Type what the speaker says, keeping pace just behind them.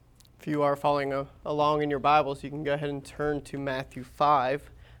If you are following along in your Bibles, you can go ahead and turn to Matthew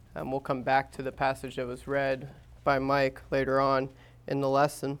 5. We'll come back to the passage that was read by Mike later on in the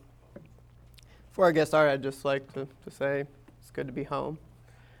lesson. Before I get started, I'd just like to say it's good to be home.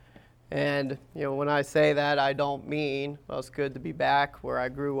 And, when I say that, I don't mean, well, it's good to be back where I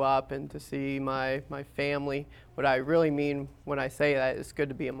grew up and to see my family. What I really mean when I say that is good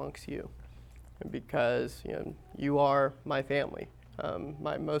to be amongst you. Because, you are my family.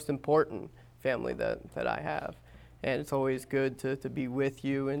 My most important family that I have. And it's always good to be with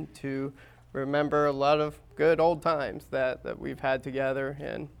you and to remember a lot of good old times that we've had together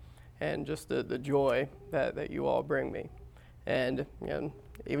and just the joy that you all bring me. And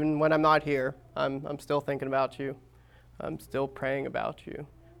even when I'm not here, I'm still thinking about you. I'm still praying about you,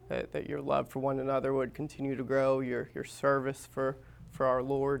 that your love for one another would continue to grow, your service for our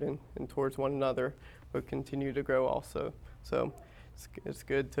Lord and towards one another would continue to grow also. So it's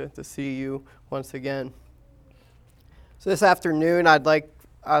good to see you once again. So this afternoon, I'd like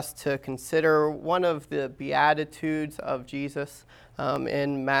us to consider one of the Beatitudes of Jesus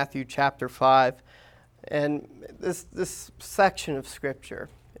in Matthew chapter 5. And this section of Scripture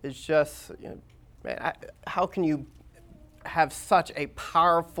is just, how can you have such a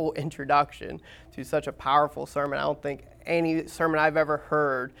powerful introduction to such a powerful sermon? I don't think any sermon I've ever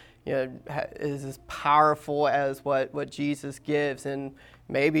heard is as powerful as what Jesus gives in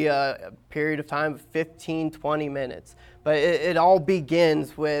maybe a period of time of 15, 20 minutes. But it all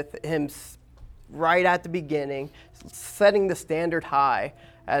begins with him right at the beginning, setting the standard high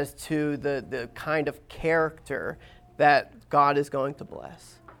as to the kind of character that God is going to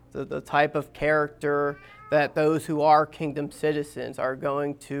bless. The type of character that those who are kingdom citizens are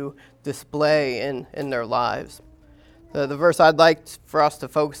going to display in their lives. The verse I'd like for us to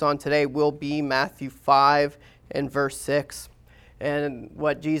focus on today will be Matthew 5 and verse 6. And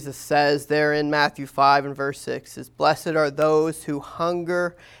what Jesus says there in Matthew 5 and verse 6 is, "Blessed are those who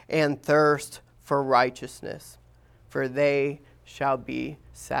hunger and thirst for righteousness, for they shall be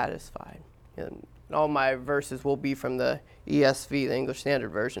satisfied." And all my verses will be from the ESV, the English Standard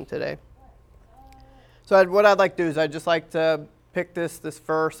Version today. So what I'd like to do is I'd just like to pick this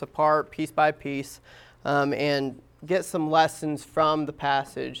verse apart piece by piece and get some lessons from the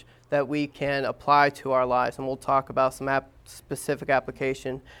passage that we can apply to our lives. And we'll talk about some specific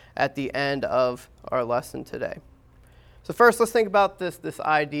application at the end of our lesson today. So first, let's think about this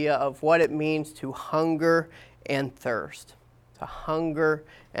idea of what it means to hunger and thirst. To hunger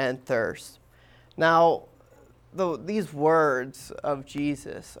and thirst. Now, these words of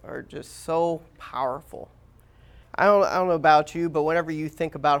Jesus are just so powerful. I don't know about you, but whenever you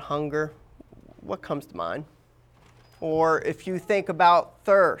think about hunger, what comes to mind? Or if you think about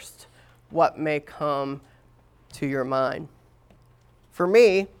thirst, what may come to your mind? For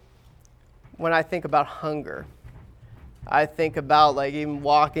me, when I think about hunger, I think about even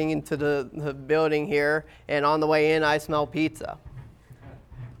walking into the building here, and on the way in, I smell pizza.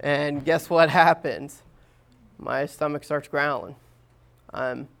 And guess what happens? My stomach starts growling.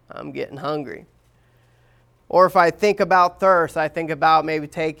 I'm getting hungry. Or if I think about thirst, I think about maybe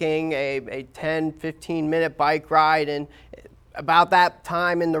taking a 10, 15-minute bike ride, and about that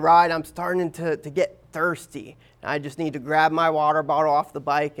time in the ride, I'm starting to get thirsty. I just need to grab my water bottle off the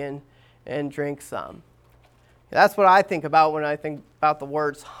bike and drink some. That's what I think about when I think about the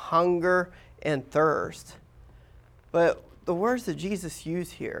words hunger and thirst. But the words that Jesus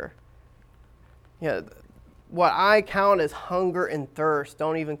used here, what I count as hunger and thirst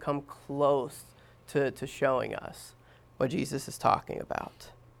don't even come close to showing us what Jesus is talking about.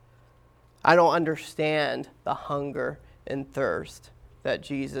 I don't understand the hunger and thirst that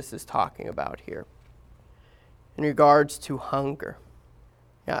Jesus is talking about here. In regards to hunger,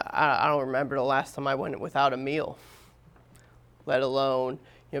 I don't remember the last time I went without a meal, let alone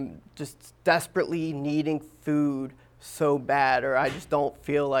just desperately needing food so bad, or I just don't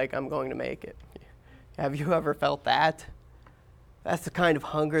feel like I'm going to make it. Have you ever felt that? That's the kind of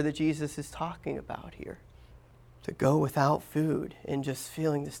hunger that Jesus is talking about here. To go without food and just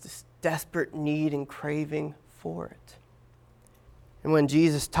feeling this desperate need and craving for it. And when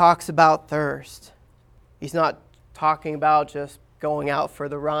Jesus talks about thirst, he's not talking about just going out for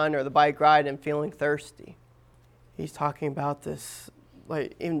the run or the bike ride and feeling thirsty. He's talking about this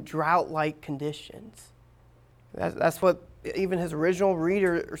in drought-like conditions. That's what even his original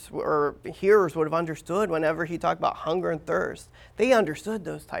readers or hearers would have understood whenever he talked about hunger and thirst. They understood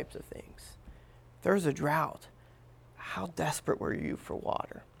those types of things. If there was a drought, how desperate were you for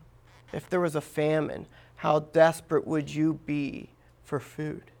water? If there was a famine, how desperate would you be for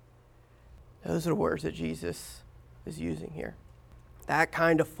food? Those are the words that Jesus is using here. That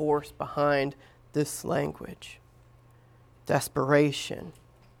kind of force behind this language. Desperation,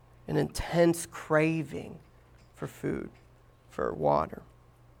 an intense craving for food, for water.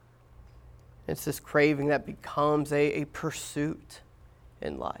 It's this craving that becomes a pursuit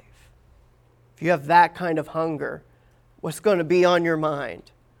in life. If you have that kind of hunger, what's going to be on your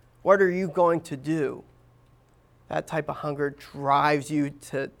mind? What are you going to do? That type of hunger drives you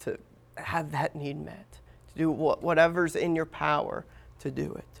to have that need met, to do whatever's in your power to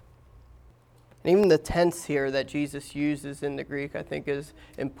do it. And even the tense here that Jesus uses in the Greek, I think, is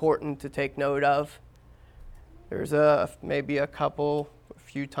important to take note of. There's maybe a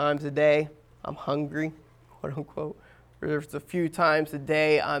few times a day, I'm hungry, quote unquote. Or there's a few times a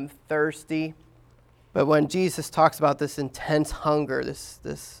day, I'm thirsty. But when Jesus talks about this intense hunger,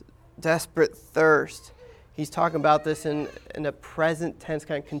 this desperate thirst, he's talking about this in a present tense,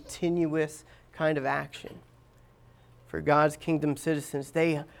 kind of continuous kind of action. For God's kingdom citizens,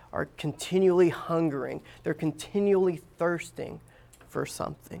 they are continually hungering. They're continually thirsting for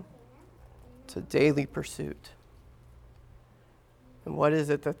something. It's a daily pursuit. And what is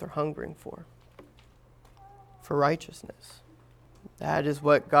it that they're hungering for? For righteousness. That is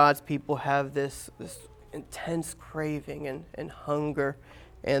what God's people have this intense craving and hunger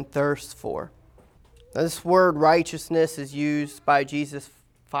and thirst for. Now, this word righteousness is used by Jesus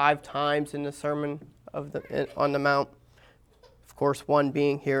 5 times in the Sermon on the Mount. Of course, one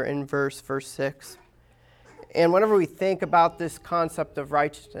being here in verse 6. And whenever we think about this concept of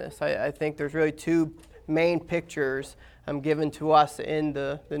righteousness, I think there's really 2 main pictures given to us in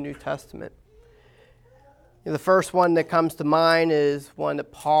the New Testament. The first one that comes to mind is one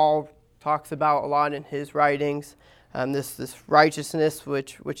that Paul talks about a lot in his writings. This righteousness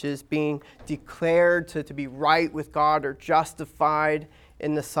which is being declared to be right with God or justified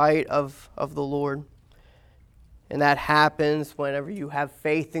in the sight of the Lord. And that happens whenever you have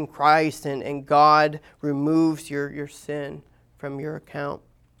faith in Christ and God removes your sin from your account.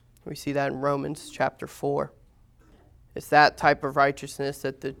 We see that in Romans chapter 4. It's that type of righteousness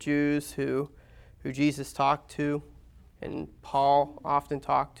that the Jews who Jesus talked to and Paul often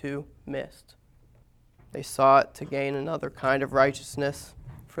talked to missed. They sought to gain another kind of righteousness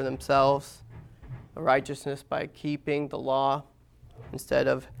for themselves, a righteousness by keeping the law instead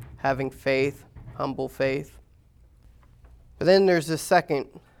of having faith, humble faith. But then there's a second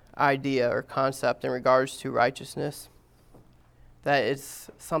idea or concept in regards to righteousness, that it's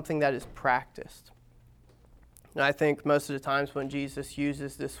something that is practiced. And I think most of the times when Jesus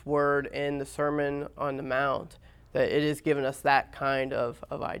uses this word in the Sermon on the Mount, that it has given us that kind of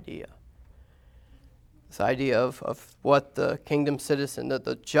idea. This idea of what the kingdom citizen,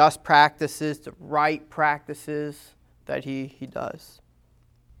 the just practices, the right practices that he does.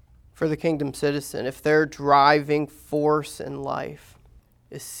 For the kingdom citizen, if their driving force in life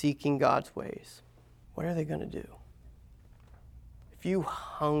is seeking God's ways, what are they going to do? If you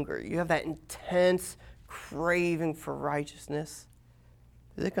hunger, you have that intense craving for righteousness,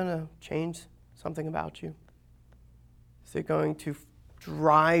 is it going to change something about you? Is it going to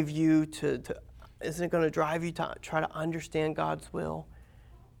drive you isn't it going to drive you to try to understand God's will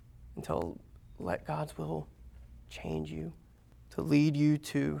and to let God's will change you, to lead you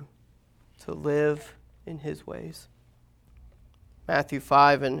to live in his ways? Matthew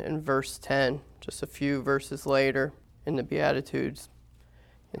 5 and verse 10, just a few verses later in the Beatitudes,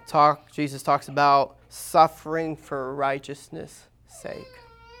 Jesus talks about suffering for righteousness' sake.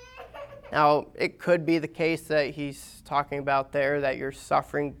 Now, it could be the case that he's talking about there that you're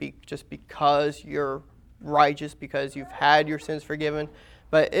suffering just because you're righteous, because you've had your sins forgiven.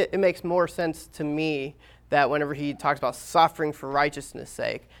 But it makes more sense to me that whenever he talks about suffering for righteousness'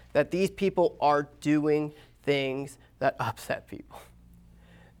 sake, that these people are doing things that upset people.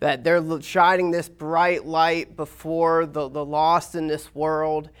 That they're shining this bright light before the lost in this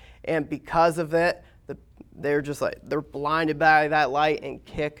world, and because of it, they're blinded by that light and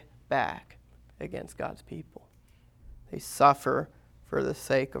kick back against God's people. They suffer for the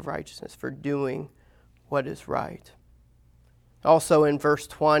sake of righteousness, for doing what is right. Also in verse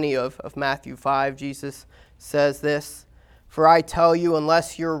 20 of Matthew 5, Jesus says this, "For I tell you,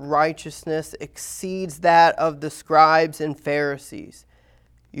 unless your righteousness exceeds that of the scribes and Pharisees,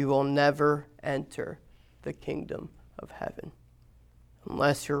 you will never enter the kingdom of heaven."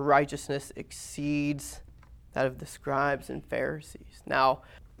 Unless your righteousness exceeds that of the scribes and Pharisees. Now,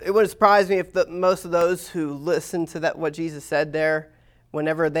 it wouldn't surprise me if most of those who listened to what Jesus said there,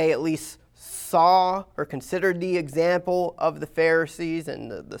 whenever they at least saw or considered the example of the Pharisees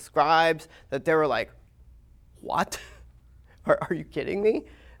and the scribes, that they were like, what? Are you kidding me?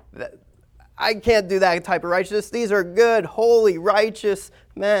 I can't do that type of righteousness. These are good, holy, righteous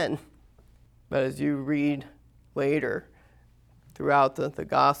men. But as you read later throughout the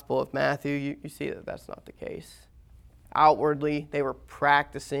Gospel of Matthew, you see that that's not the case. Outwardly, they were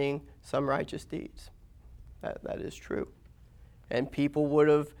practicing some righteous deeds. That is true. And people would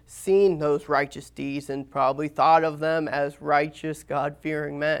have seen those righteous deeds and probably thought of them as righteous,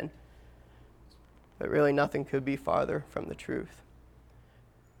 God-fearing men. But really nothing could be farther from the truth.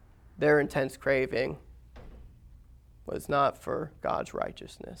 Their intense craving was not for God's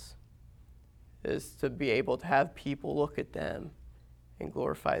righteousness. It is to be able to have people look at them and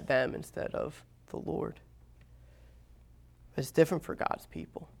glorify them instead of the Lord. But it's different for God's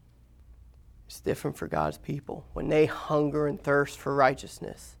people. It's different for God's people. When they hunger and thirst for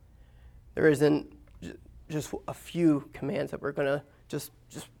righteousness, there isn't just a few commands that we're going to just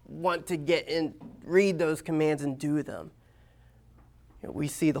want to get in, read those commands and do them. We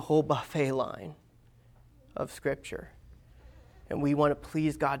see the whole buffet line of Scripture. And we want to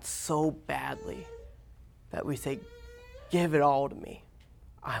please God so badly that we say, give it all to me.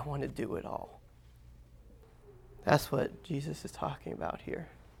 I want to do it all. That's what Jesus is talking about here.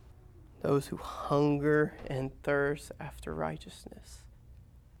 Those who hunger and thirst after righteousness.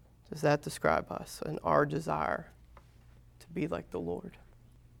 Does that describe us and our desire to be like the Lord?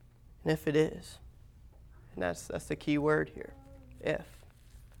 And if it is, and that's the key word here,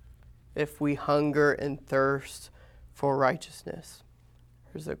 if we hunger and thirst for righteousness,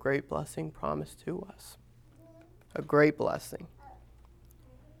 there's a great blessing promised to us. A great blessing.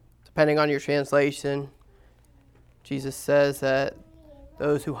 Depending on your translation, Jesus says that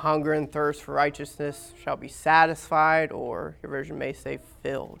those who hunger and thirst for righteousness shall be satisfied, or your version may say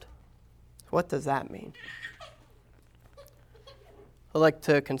filled. What does that mean? I'd like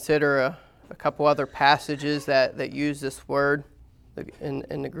to consider a couple other passages that use this word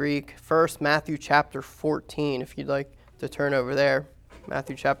in the Greek. First, Matthew chapter 14, if you'd like to turn over there.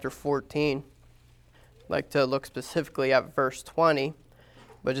 Matthew chapter 14. I'd like to look specifically at verse 20.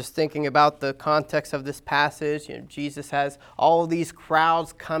 But just thinking about the context of this passage, Jesus has all of these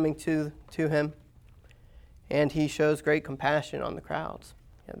crowds coming to him, and he shows great compassion on the crowds.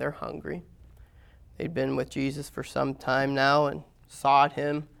 They're hungry. They'd been with Jesus for some time now and sought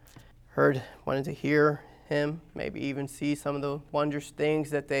him, wanted to hear him, maybe even see some of the wondrous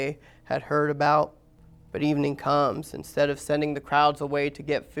things that they had heard about. But evening comes. Instead of sending the crowds away to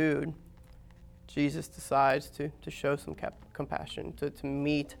get food, Jesus decides to show some compassion, to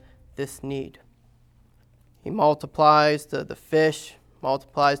meet this need. He multiplies the fish,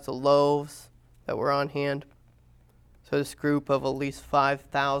 multiplies the loaves that were on hand. So this group of at least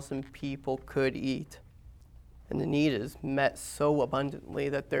 5,000 people could eat. And the need is met so abundantly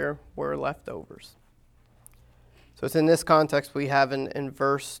that there were leftovers. So it's in this context we have in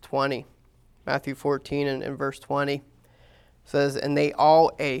verse 20. Matthew 14 and verse 20 says, and they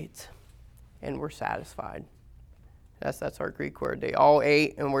all ate and were satisfied. That's our Greek word. They all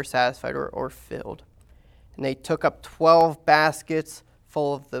ate and were satisfied or filled. And they took up 12 baskets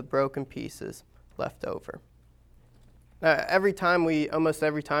full of the broken pieces left over. Almost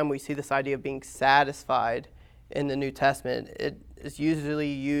every time we see this idea of being satisfied in the New Testament, it is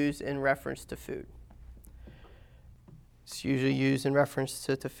usually used in reference to food. It's usually used in reference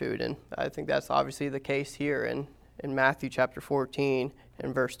to food, and I think that's obviously the case here in Matthew chapter 14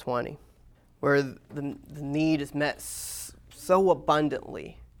 and verse 20, where the need is met so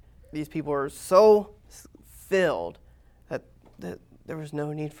abundantly. These people are so filled that there was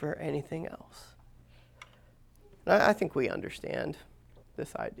no need for anything else. And I think we understand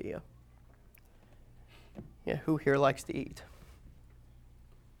this idea. Who here likes to eat?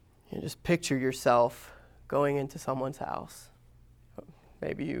 Just picture yourself going into someone's house.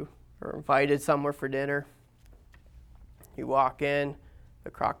 Maybe you are invited somewhere for dinner. You walk in, the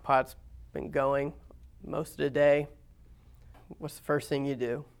crock pot's been going most of the day. What's the first thing you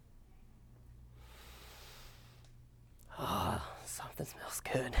do? Oh, something smells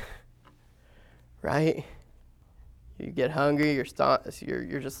good, right? You get hungry, your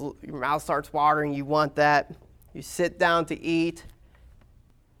mouth starts watering, you want that. You sit down to eat.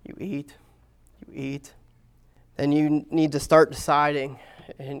 You eat. Then you need to start deciding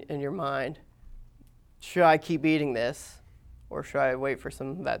in your mind, should I keep eating this or should I wait for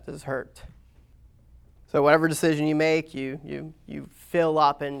some of that dessert? So whatever decision you make, you fill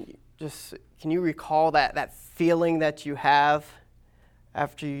up, and just can you recall that feeling that you have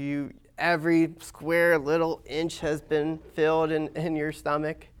after every square little inch has been filled in your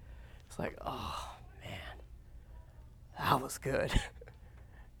stomach? It's like, oh man, that was good.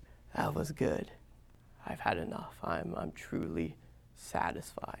 That was good. I've had enough. I'm truly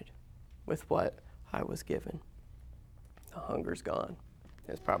satisfied. with what I was given. The hunger's gone.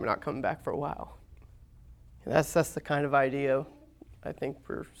 It's probably not coming back for a while. And that's the kind of idea I think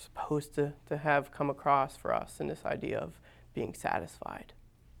we're supposed to have come across for us in this idea of being satisfied.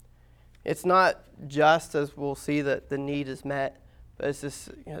 It's not just, as we'll see, that the need is met, but it's this,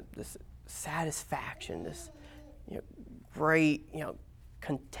 this satisfaction, this great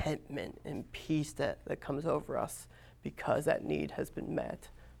contentment and peace that comes over us because that need has been met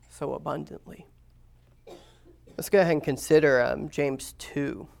so abundantly. Let's go ahead and consider James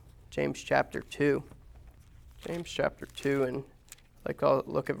 2, James chapter 2. James chapter 2, and I'll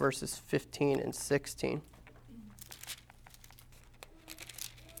look at verses 15 and 16.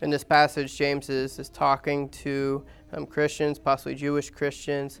 In this passage, James is talking to Christians, possibly Jewish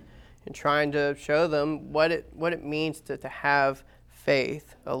Christians, and trying to show them what it means to have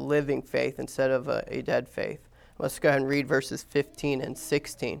faith, a living faith instead of a dead faith. Let's go ahead and read verses 15 and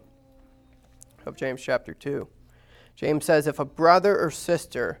 16 of James chapter 2. James says, "If a brother or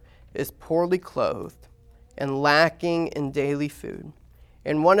sister is poorly clothed and lacking in daily food,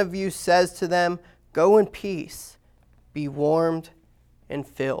 and one of you says to them, 'Go in peace, be warmed and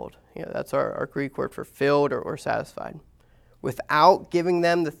filled.'" That's our Greek word for filled or satisfied. "Without giving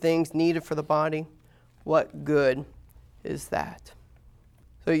them the things needed for the body, what good is that?"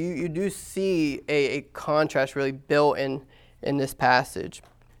 So you do see a contrast really built in this passage.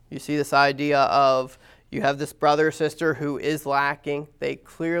 You see this idea of you have this brother or sister who is lacking. They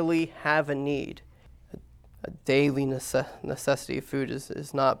clearly have a need. A daily necessity of food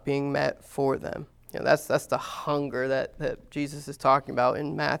is not being met for them. That's the hunger that Jesus is talking about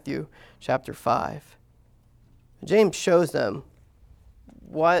in Matthew chapter 5. James shows them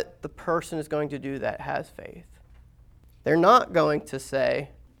what the person is going to do that has faith. They're not going to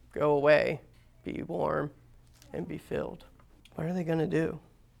say, "Go away, be warm, and be filled." What are they going to do?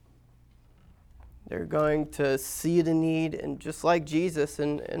 They're going to see the need, and just like Jesus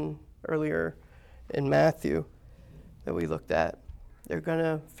in earlier in Matthew that we looked at, they're going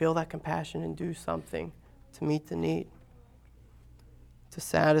to feel that compassion and do something to meet the need, to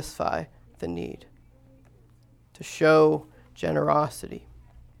satisfy the need, to show generosity.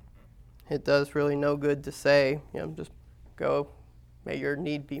 It does really no good to say, just go, may your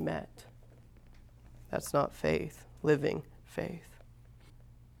need be met. That's not faith, living faith.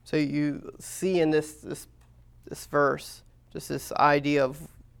 So you see in this verse just this idea of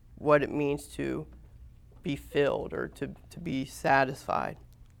what it means to be filled or to be satisfied.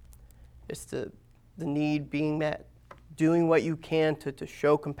 It's the need being met, doing what you can to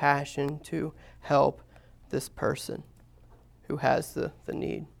show compassion, to help this person who has the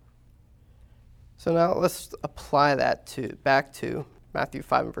need. So now let's apply that back to Matthew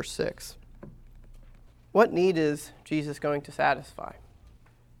 5 and verse 6. What need is Jesus going to satisfy?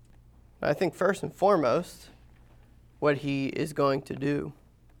 I think first and foremost, what he is going to do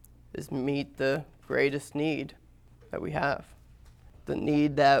is meet the greatest need that we have, the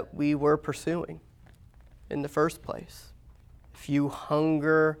need that we were pursuing in the first place. If you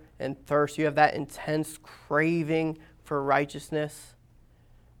hunger and thirst, you have that intense craving for righteousness,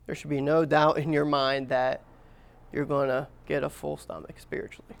 there should be no doubt in your mind that you're going to get a full stomach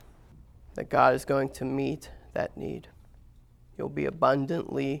spiritually, that God is going to meet that need. You'll be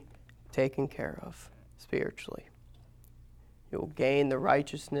abundantly taken care of spiritually. You'll gain the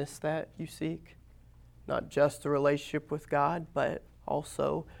righteousness that you seek, not just the relationship with God, but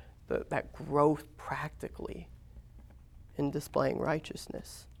also that growth practically in displaying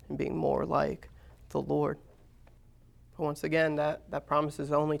righteousness and being more like the Lord. But once again, that promise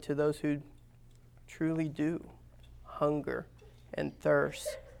is only to those who truly do hunger and thirst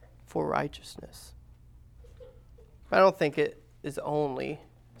for righteousness. I don't think it is only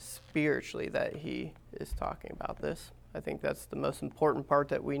spiritually that he is talking about this. I think that's the most important part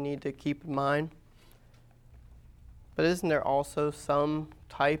that we need to keep in mind. But isn't there also some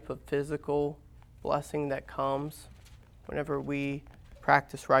type of physical blessing that comes whenever we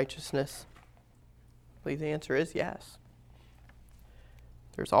practice righteousness? I believe the answer is yes.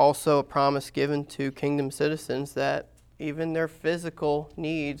 There's also a promise given to kingdom citizens that even their physical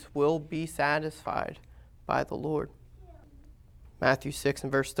needs will be satisfied by the Lord. Matthew 6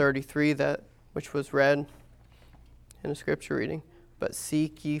 and verse 33, which was read in the scripture reading, "But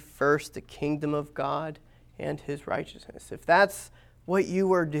seek ye first the kingdom of God and his righteousness." If that's what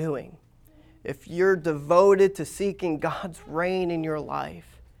you are doing, if you're devoted to seeking God's reign in your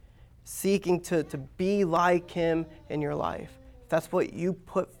life, seeking to be like him in your life, if that's what you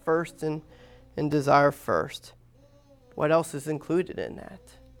put first and desire first, what else is included in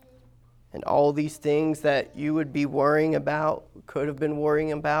that? And all these things that you would be worrying about, could have been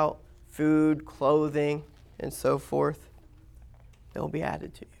worrying about, food, clothing, and so forth, they'll be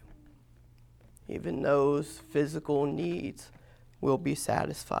added to you. Even those physical needs will be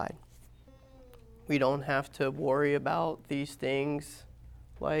satisfied. We don't have to worry about these things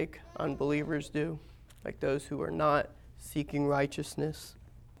like unbelievers do, like those who are not seeking righteousness.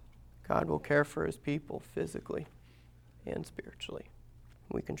 God will care for his people physically and spiritually.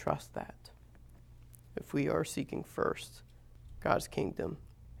 We can trust that if we are seeking first God's kingdom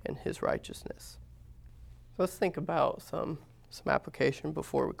and his righteousness. So let's think about some application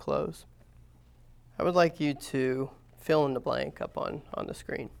before we close. I would like you to fill in the blank up on the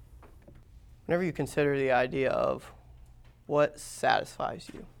screen. Whenever you consider the idea of what satisfies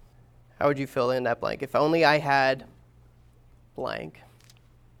you, how would you fill in that blank? If only I had blank,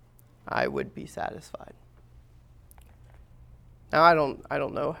 I would be satisfied. Now, I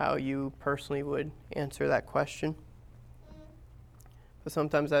don't know how you personally would answer that question, but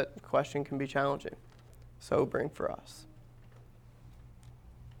sometimes that question can be challenging, sobering for us.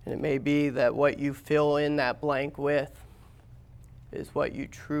 And it may be that what you fill in that blank with is what you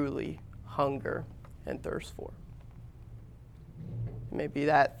truly hunger and thirst for. It may be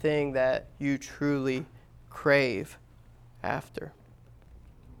that thing that you truly crave after.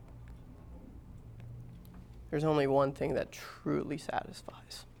 There's only one thing that truly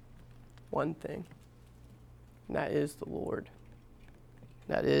satisfies. One thing. And that is the Lord.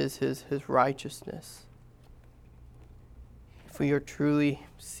 That is his righteousness. If we are truly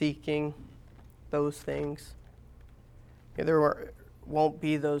seeking those things, there won't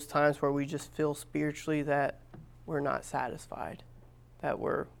be those times where we just feel spiritually that we're not satisfied, that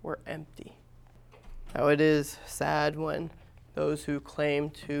we're empty. Now, it is sad when those who claim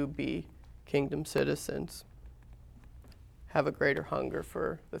to be kingdom citizens have a greater hunger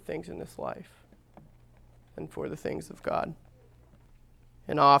for the things in this life than for the things of God.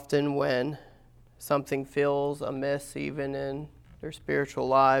 And often when something feels amiss even in their spiritual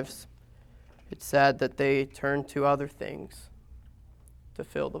lives, it's sad that they turn to other things to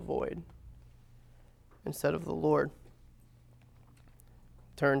fill the void instead of the Lord.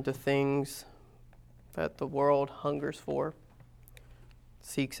 Turn to things that the world hungers for,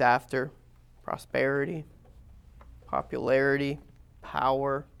 seeks after: prosperity, popularity,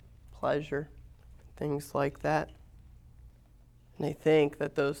 power, pleasure, things like that. And they think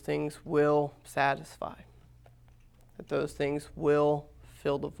that those things will satisfy, that those things will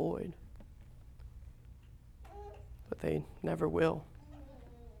fill the void. But they never will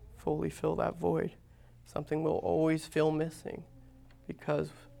fully fill that void. Something will always feel missing because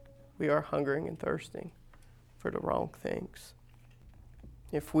we are hungering and thirsting for the wrong things.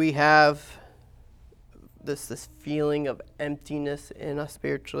 If we have this feeling of emptiness in us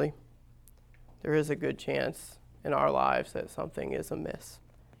spiritually, there is a good chance in our lives that something is amiss,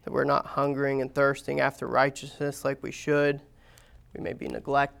 that we're not hungering and thirsting after righteousness like we should. We may be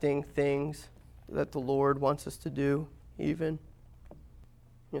neglecting things that the Lord wants us to do even.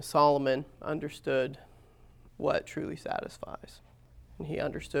 Solomon understood what truly satisfies, and he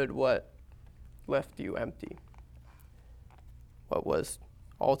understood what left you empty, what was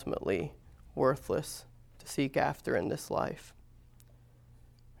ultimately worthless to seek after in this life.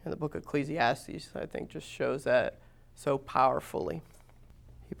 And the book of Ecclesiastes, I think, just shows that so powerfully.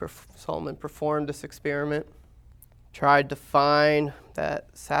 Solomon performed this experiment, tried to find that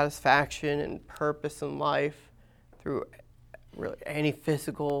satisfaction and purpose in life through really any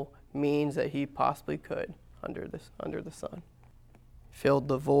physical means that he possibly could under the sun. Filled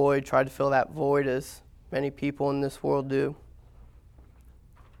the void, tried to fill that void as many people in this world do.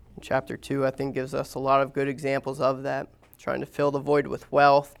 Chapter 2, I think, gives us a lot of good examples of that. Trying to fill the void with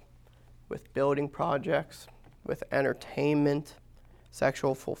wealth, with building projects, with entertainment,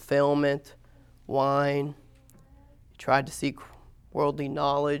 sexual fulfillment, wine. He tried to seek worldly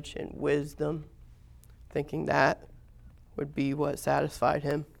knowledge and wisdom, thinking that would be what satisfied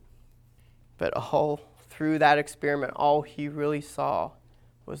him. But all through that experiment, all he really saw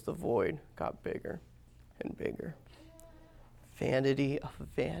was the void got bigger and bigger. Vanity of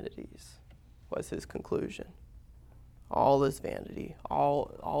vanities was his conclusion. All this vanity,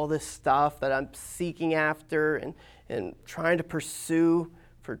 all this stuff that I'm seeking after and trying to pursue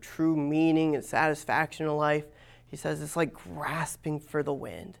for true meaning and satisfaction in life, he says it's like grasping for the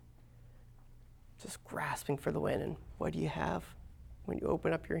wind. Just grasping for the wind. And what do you have when you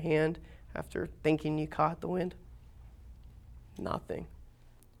open up your hand after thinking you caught the wind? Nothing.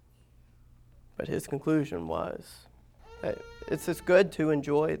 But his conclusion was that it's just good to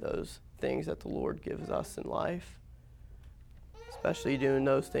enjoy those things that the Lord gives us in life, especially doing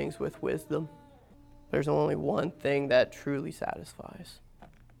those things with wisdom. There's only one thing that truly satisfies,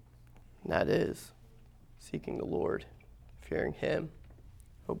 And that is seeking the Lord, fearing him,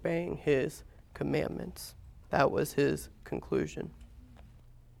 obeying his commandments. That was his conclusion.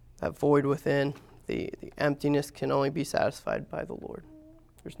 That void within, the emptiness can only be satisfied by the Lord.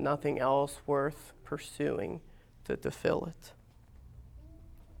 There's nothing else worth pursuing to fill it.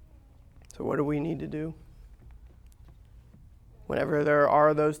 So what do we need to do? Whenever there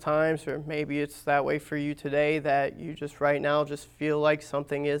are those times, or maybe it's that way for you today, that you just right now just feel like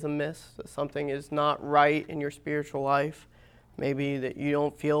something is amiss, that something is not right in your spiritual life. Maybe that you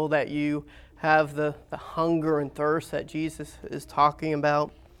don't feel that you have the hunger and thirst that Jesus is talking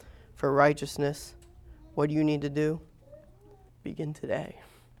about for righteousness. What do you need to do? Begin today.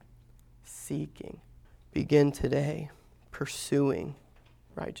 Seeking. Begin today. Pursuing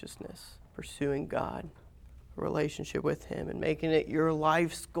righteousness. Pursuing God. A relationship with him. And making it your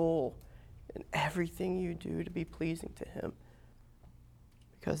life's goal in everything you do to be pleasing to him.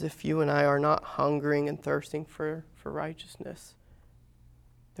 Because if you and I are not hungering and thirsting for righteousness,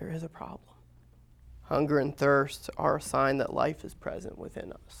 there is a problem. Hunger and thirst are a sign that life is present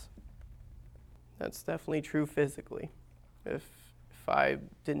within us. That's definitely true physically. If I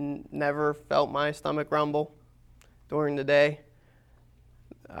never felt my stomach rumble during the day,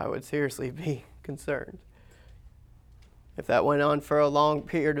 I would seriously be concerned. If that went on for a long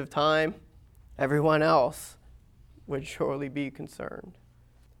period of time, everyone else would surely be concerned.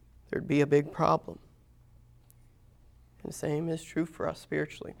 There'd be a big problem. And the same is true for us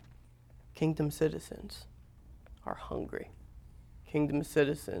spiritually. Kingdom citizens are hungry. Kingdom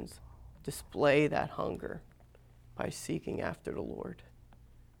citizens display that hunger by seeking after the Lord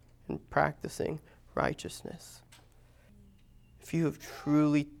and practicing righteousness. If you have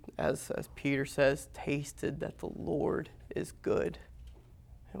truly, as Peter says, tasted that the Lord is good,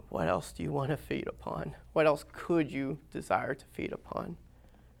 and what else do you want to feed upon? What else could you desire to feed upon?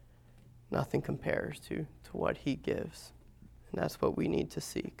 Nothing compares to what he gives. And that's what we need to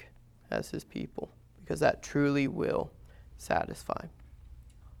seek as his people, because that truly will satisfy.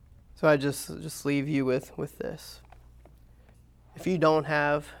 So I just leave you with this. If you don't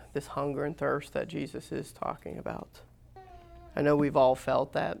have this hunger and thirst that Jesus is talking about, I know we've all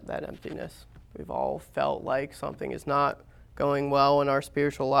felt that emptiness. We've all felt like something is not going well in our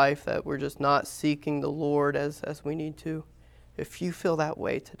spiritual life, that we're just not seeking the Lord as we need to. If you feel that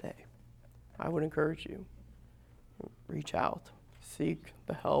way today, I would encourage you, reach out. Seek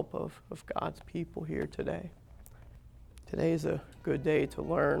the help of God's people here today. Today is a good day to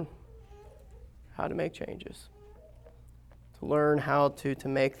learn how to make changes, to learn how to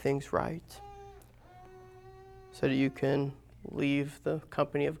make things right, so that you can leave the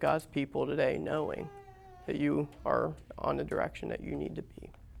company of God's people today knowing that you are on the direction that you need to be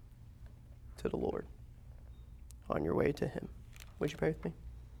to the Lord, on your way to him. Would you pray with me?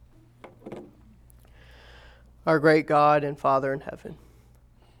 Our great God and Father in heaven,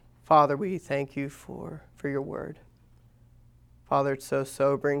 Father, we thank you for your word. Father, it's so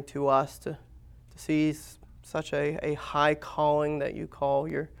sobering to us to see such a high calling that you call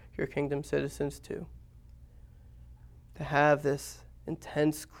your kingdom citizens to have this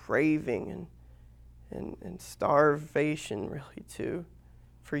intense craving and starvation really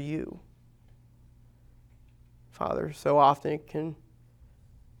for you. Father, so often it can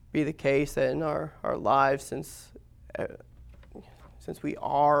be the case that in our lives, since we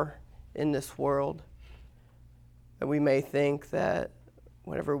are in this world, that we may think that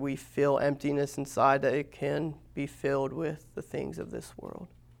whenever we feel emptiness inside, that it can be filled with the things of this world.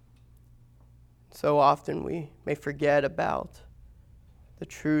 So often we may forget about the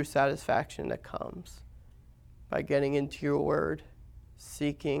true satisfaction that comes by getting into your word,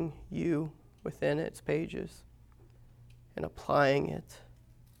 seeking you within its pages, and applying it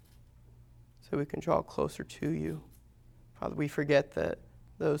so we can draw closer to you. Father, we forget that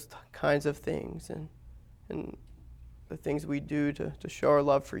those kinds of things and the things we do to show our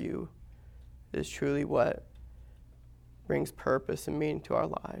love for you is truly what brings purpose and meaning to our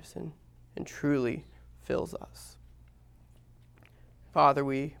lives and truly fills us. Father,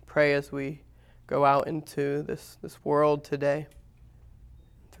 we pray as we go out into this world today,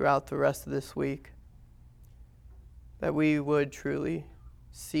 throughout the rest of this week, that we would truly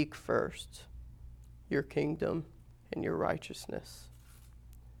seek first your kingdom and your righteousness.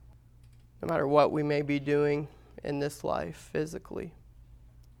 No matter what we may be doing in this life physically,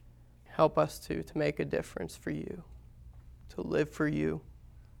 help us to make a difference for you, to live for you,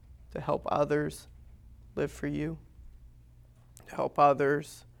 to help others live for you, to help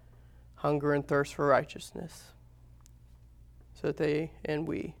others hunger and thirst for righteousness, so that they and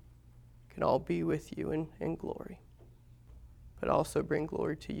we can all be with you in glory, but also bring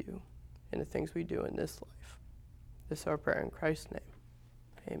glory to you. in the things we do in this life. This is our prayer in Christ's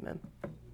name. Amen.